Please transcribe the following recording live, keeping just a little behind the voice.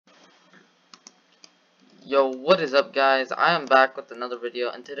Yo, what is up, guys? I am back with another video,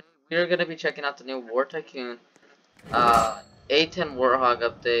 and today we are going to be checking out the new War Tycoon A-10 Warthog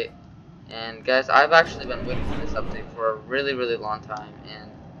update. And guys, I've actually been waiting for this update for a really long time, and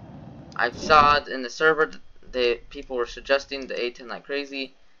I saw it in the server that people were suggesting the A-10 like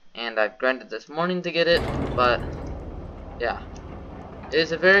crazy, and I grinded this morning to get it. But yeah, it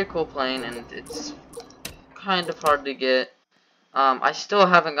is a very cool plane, and it's kind of hard to get. I still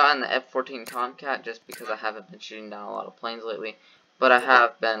haven't gotten the F-14 Tomcat just because I haven't been shooting down a lot of planes lately, but I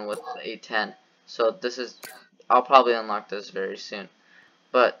have been with the A-10. So I'll probably unlock this very soon.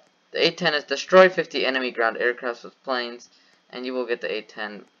 But the A-10 is destroy 50 enemy ground aircrafts with planes, and you will get the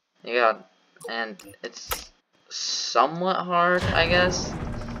A-10. And it's somewhat hard, I guess.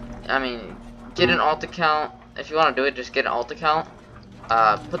 I mean, get an alt account. If you want to do it, just get an alt account.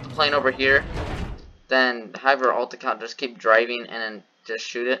 Put the plane over here. Then have your alt account just keep driving and then just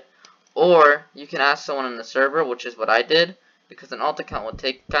shoot it. Or you can ask someone in the server, which is what I did, because an alt account would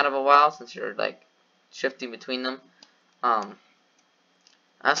take kind of a while since you're like shifting between them.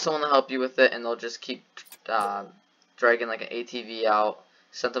 Ask someone to help you with it, and they'll just keep dragging like an ATV out,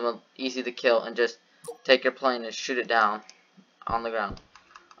 something easy to kill, and just take your plane and shoot it down on the ground.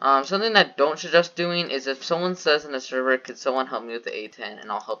 Something I don't suggest doing is if someone says in the server, could someone help me with the A-10,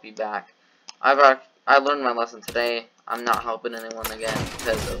 and I'll help you back. I learned my lesson today. I'm not helping anyone again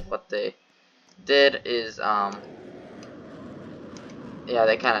because of what they did is, yeah,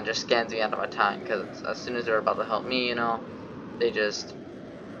 they kind of just scammed me out of my time, because as soon as they were about to help me, you know, they just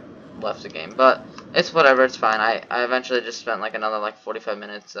left the game. But it's whatever, it's fine. I eventually just spent like another like 45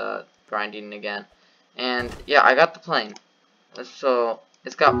 minutes grinding again. And yeah, I got the plane. So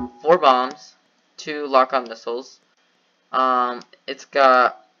it's got 4 bombs, 2 lock-on missiles. It's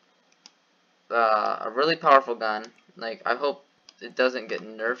got a really powerful gun. Like, I hope it doesn't get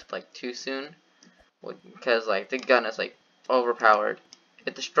nerfed like too soon, because like the gun is like overpowered.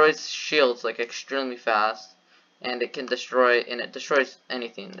 It destroys shields like extremely fast, and it destroys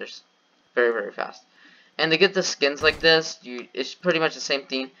anything. There's very fast. And to get the skins like this, it's pretty much the same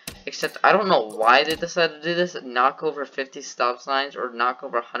thing, except I don't know why they decided to do this. Knock over 50 stop signs or knock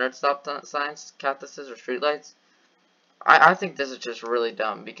over 100 stop signs, cactuses, or streetlights. I think this is just really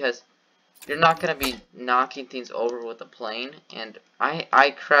dumb, because you're not going to be knocking things over with a plane, and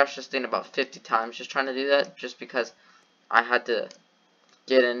I crashed this thing about 50 times just trying to do that, just because I had to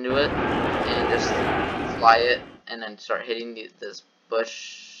get into it and just fly it and then start hitting this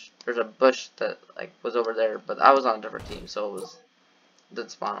bush. There's a bush that like was over there, but I was on a different team, so it didn't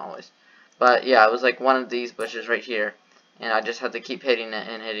spawn always. But yeah, it was like one of these bushes right here, and I just had to keep hitting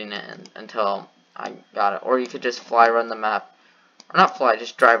it until I got it. Or you could just fly around the map. Or not fly,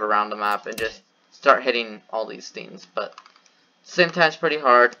 just drive around the map and just start hitting all these things. But at the same time, it's pretty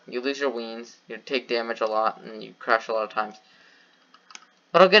hard. You lose your wings, you take damage a lot, and you crash a lot of times.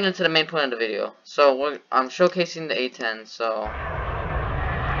 But I'll get into the main point of the video. So I'm showcasing the A-10. So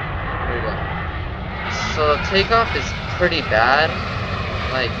here we go. So takeoff is pretty bad.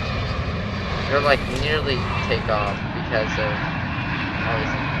 Like, you're like nearly takeoff because of all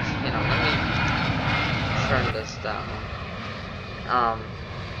these things. You know, let me turn this down.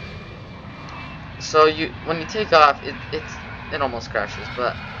 So when you take off, it almost crashes,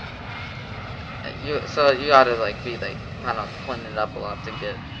 but you gotta like be like kind of pointing it up a lot to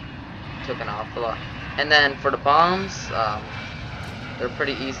get taken off a lot. And then for the bombs, they're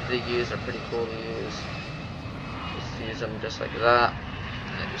pretty easy to use. They're pretty cool to use. Just use them just like that,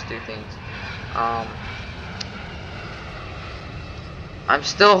 and just do things. I'm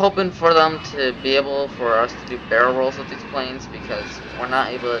still hoping for them to be able for us to do barrel rolls with these planes, because we're not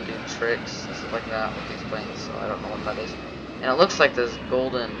able to do tricks and stuff like that with these planes, so I don't know what that is. And it looks like this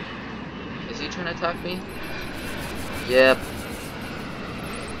golden... Is he trying to attack me? Yep.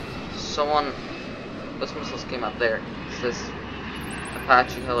 Someone... This missiles came up there. It's this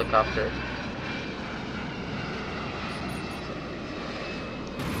Apache helicopter.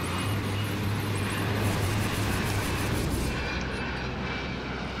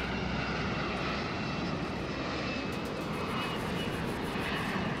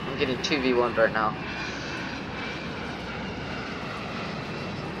 I'm getting 2v1'd right now.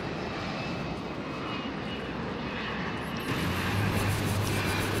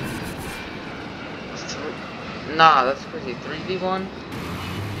 Nah, that's crazy. 3v1?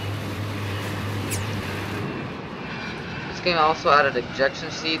 This game also added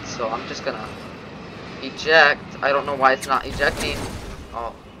ejection seats, so I'm just gonna eject. I don't know why it's not ejecting.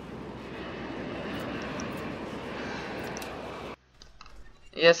 Oh.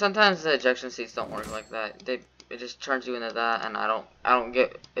 Yeah, sometimes the ejection seats don't work like that. it just turns you into that, and I don't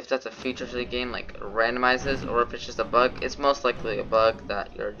get if that's a feature to the game, like randomizes, or if it's just a bug. It's most likely a bug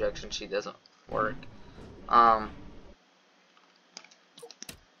that your ejection sheet doesn't work. Oh,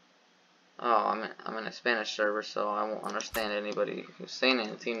 I'm in a Spanish server, so I won't understand anybody who's saying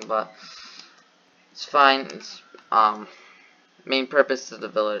anything, but it's fine. It's main purpose of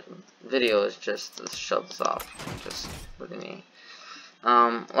the video is just to show this off. Just really neat.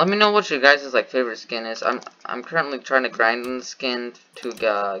 Let me know what your guys' like favorite skin is. I'm currently trying to grind on the skin to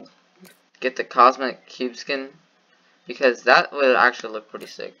get the cosmic cube skin, because that would actually look pretty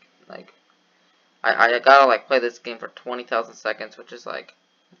sick. Like I gotta like play this game for 20,000 seconds, which is like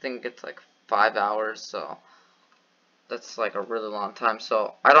I think it's like 5 hours, so that's like a really long time.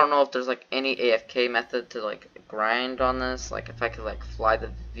 So I don't know if there's like any AFK method to like grind on this, like if I could like fly the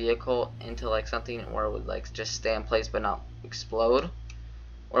vehicle into like something where it would like just stay in place but not explode,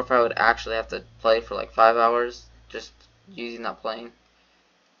 or if I would actually have to play for like 5 hours just using that plane.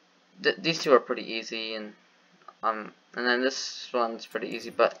 These two are pretty easy, and then this one's pretty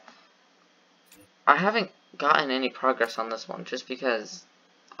easy, but I haven't gotten any progress on this one just because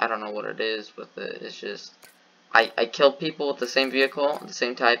I don't know what it is with it. It's just I kill people with the same vehicle, the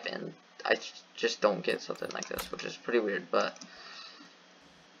same type, and I just don't get something like this, which is pretty weird, but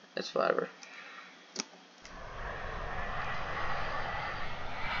it's whatever.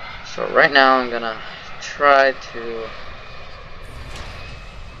 So right now I'm gonna try to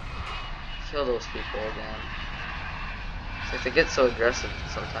kill those people again. It's like they get so aggressive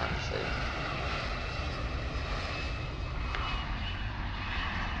sometimes.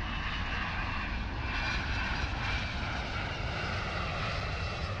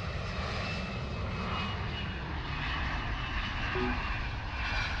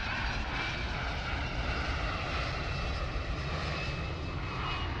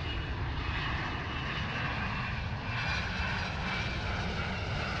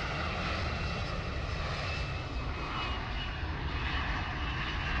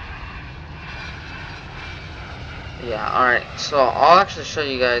 Yeah, alright, so I'll actually show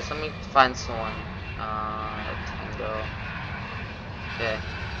you guys. Let me find someone. Tango. Okay.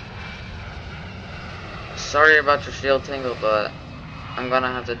 Sorry about your shield, Tango, but I'm gonna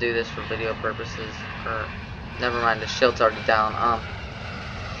have to do this for video purposes. Or, never mind, the shield's already down.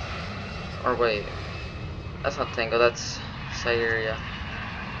 Or wait. That's not Tango, that's Siberia.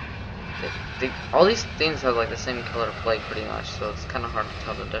 All these things have like the same color flag pretty much, so it's kind of hard to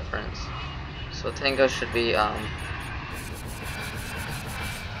tell the difference. So Tango should be,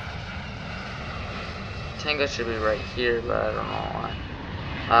 Tango should be right here, but I don't know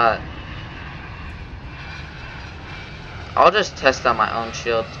why. I'll just test out my own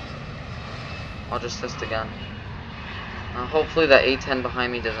shield. I'll just test the gun. Hopefully that A-10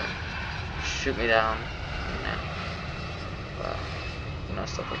 behind me doesn't shoot me down. But, you know,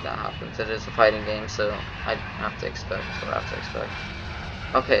 stuff like that happens. It is a fighting game, so I have to expect what I have to expect.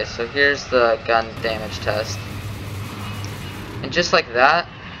 Okay, so here's the gun damage test. And just like that,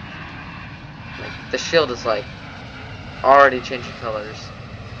 like the shield is like already changing colors.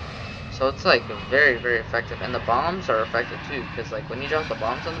 So it's like very, very effective. And the bombs are effective too, because like when you drop the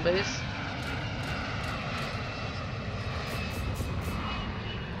bombs on the base,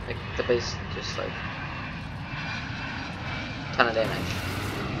 like the base just like ton of damage.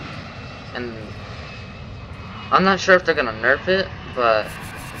 And I'm not sure if they're gonna nerf it, but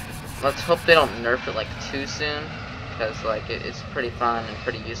let's hope they don't nerf it like too soon, because like it's pretty fun and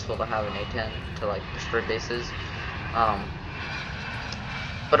pretty useful to have an A-10 to like destroy bases.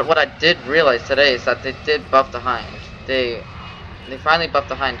 But what I did realize today is that they did buff the Hind. They finally buffed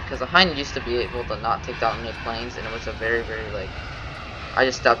the Hind, because the Hind used to be able to not take down any planes, and it was a very, very like, I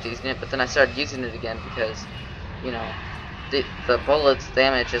just stopped using it. But then I started using it again because, you know, the bullets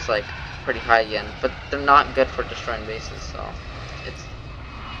damage is like pretty high again, but they're not good for destroying bases. So it's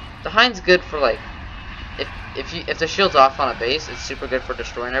the Hind's good for like if the shield's off on a base, it's super good for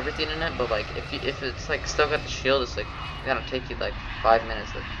destroying everything in it. But like if it's like still got the shield, it's like gonna take you like 5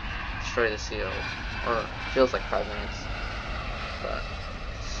 minutes to destroy the shield, or it feels like 5 minutes, but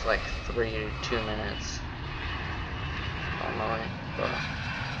it's like 3 to 2 minutes normally. But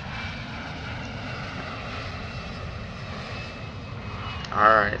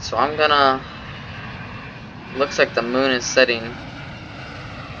alright, so I'm gonna, looks like the moon is setting,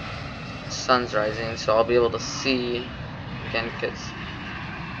 the sun's rising, so I'll be able to see again, because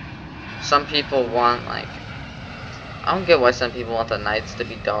some people want like, I don't get why some people want the nights to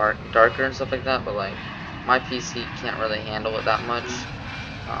be darker and stuff like that, but like my PC can't really handle it that much.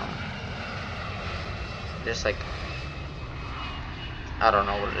 Just like, I don't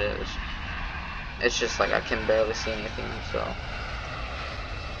know what it is. it's just like I can barely see anything. So,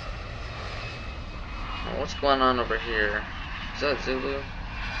 what's going on over here? Is that Zulu?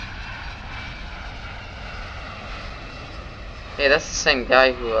 Hey, that's the same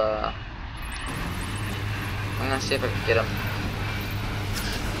guy who, I'm gonna see if I can get him.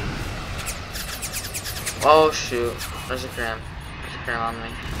 Oh, shoot. There's a cram. There's a cram on me.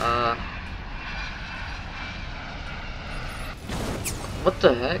 What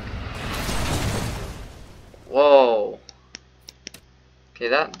the heck? Whoa. Okay,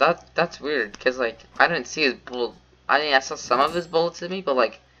 that's weird, cause like I didn't see his bullet. I saw some of his bullets hit me, but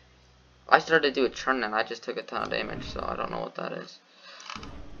like I started to do a turn and I just took a ton of damage, so I don't know what that is.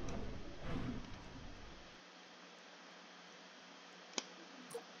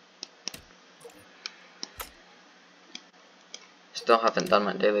 Still haven't done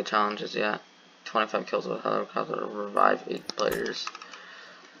my daily challenges yet. 25 kills with helicopter, revive 8 players.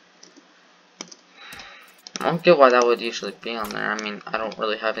 I don't get why that would usually be on there. I mean, I don't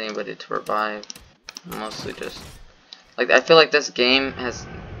really have anybody to revive. Mostly just like I feel like this game has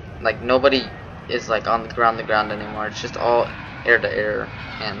like nobody is like on the ground anymore. It's just all air to air,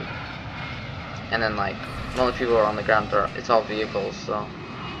 and then like the only people who are on the ground are it's all vehicles. So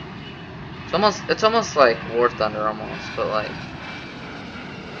it's almost like War Thunder almost, but like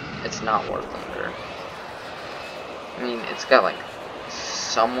it's not War Thunder. I mean, it's got like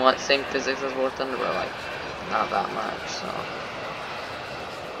somewhat same physics as War Thunder, but like not that much. So.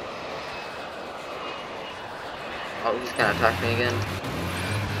 Oh, he's gonna attack me again.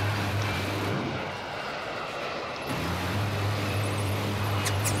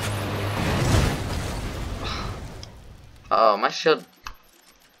 Oh, my shield.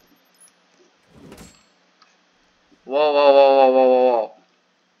 Whoa, whoa, whoa, whoa, whoa, whoa, whoa.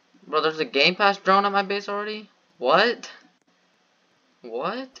 Bro, there's a Game Pass drone at my base already? What?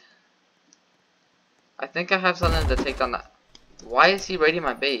 What? I think I have something to take on that. Why is he raiding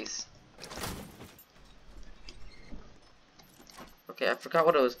my base? Okay, I forgot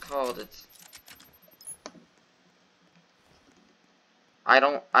what it was called. It's I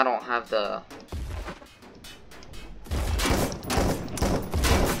don't have the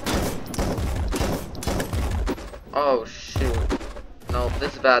Oh shoot. No,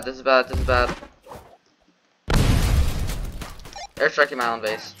 this is bad, this is bad, this is bad. Airstriking my own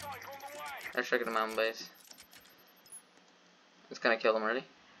base. Airstriking my own base. It's gonna kill him already.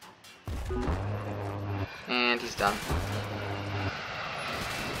 And he's done.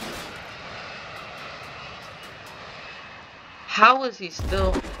 How is he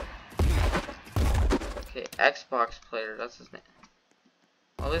still... Okay, Xbox player, that's his name.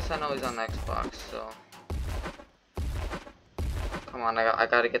 Well, at least I know he's on Xbox, so... Come on, I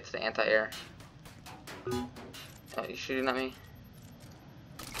gotta get to the anti-air. Oh, you shooting at me?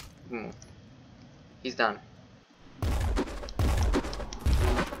 He's done.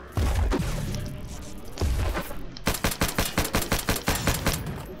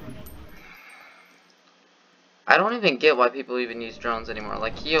 I don't even get why people even use drones anymore.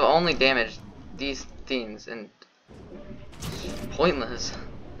 Like, you only damage these things, and it's pointless.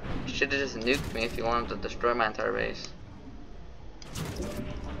 You should have just nuked me if you wanted to destroy my entire base.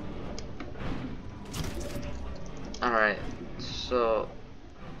 Alright, so...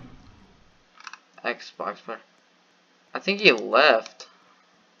 Xbox player. I think he left.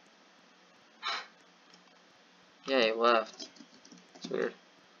 Yeah, he left. It's weird.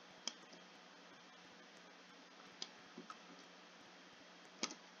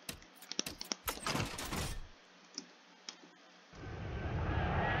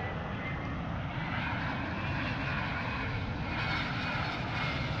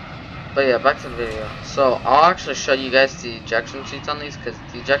 But yeah, back to the video. So I'll actually show you guys the ejection seats on these, because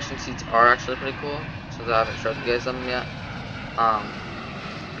the ejection seats are actually pretty cool. Since I haven't showed you guys them yet.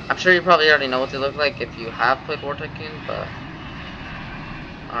 I'm sure you probably already know what they look like if you have played War Tycoon, but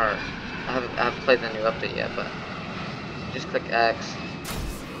I haven't played the new update yet. But just click X.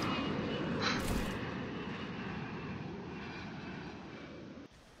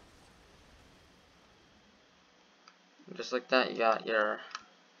 Just like that, you got your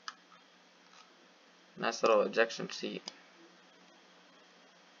nice little ejection seat.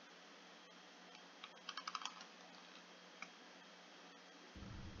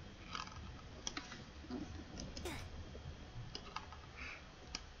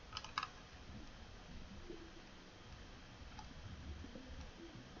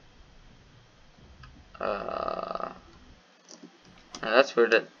 That's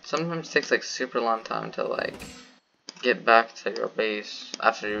weird. It sometimes takes like super long time to like get back to your base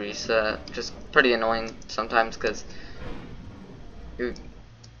after you reset. Just pretty annoying sometimes because you.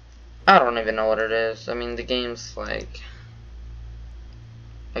 I don't even know what it is. I mean, the game's like,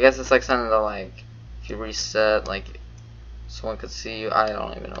 I guess it's like something that like, if you reset, like, someone could see you. I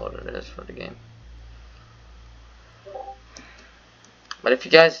don't even know what it is for the game. But if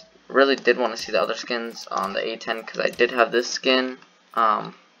you guys really did want to see the other skins on the A-10, because I did have this skin,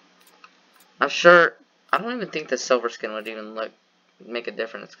 I'm sure, I don't even think the silver skin would even make a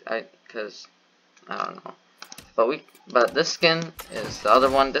difference, because, I don't know. But this skin is the other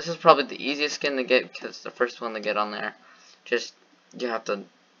one. This is probably the easiest skin to get, because it's the first one to get on there. Just, you have to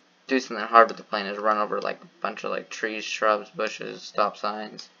do something hard with the plane, is run over like a bunch of like trees, shrubs, bushes, stop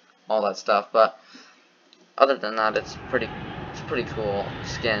signs, all that stuff. But other than that, it's pretty cool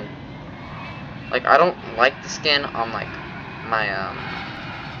skin. Like, I don't like the skin on like my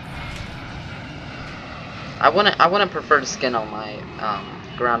I wouldn't prefer the skin on my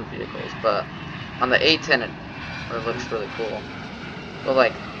ground vehicles, but on the A-10 it looks really cool. But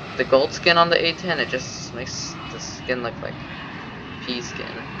like the gold skin on the A-10, it just makes the skin look like pea skin.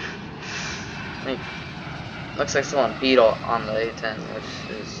 Like, looks like someone beat on the A-10,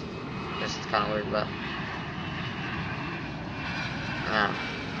 which is just kind of weird, but yeah.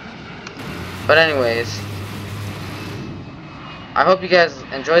 But anyways, I hope you guys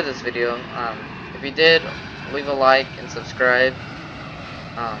enjoyed this video. If you did, leave a like and subscribe.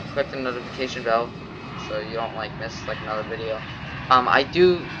 Click the notification bell so you don't like miss like another video. I'm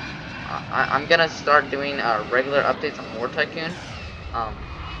gonna start doing regular updates on War Tycoon.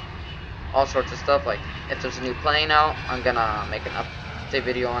 All sorts of stuff. Like if there's a new plane out, I'm gonna make an update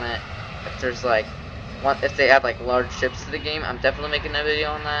video on it. If there's like if they add like large ships to the game, I'm definitely making a video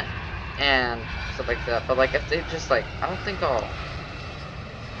on that and stuff like that. But like if they just like,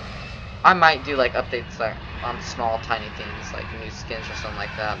 I might do like updates like on small tiny things like new skins or something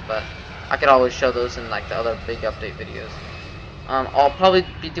like that, but I could always show those in like the other big update videos. I'll probably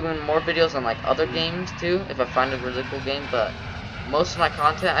be doing more videos on like other games too if I find a really cool game, but most of my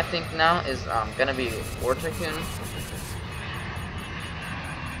content I think now is gonna be War Tycoon.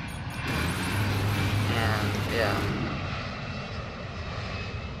 And yeah,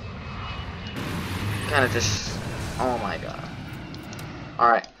 kind of just, oh my god.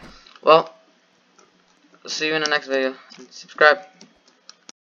 Alright, well, see you in the next video. Subscribe.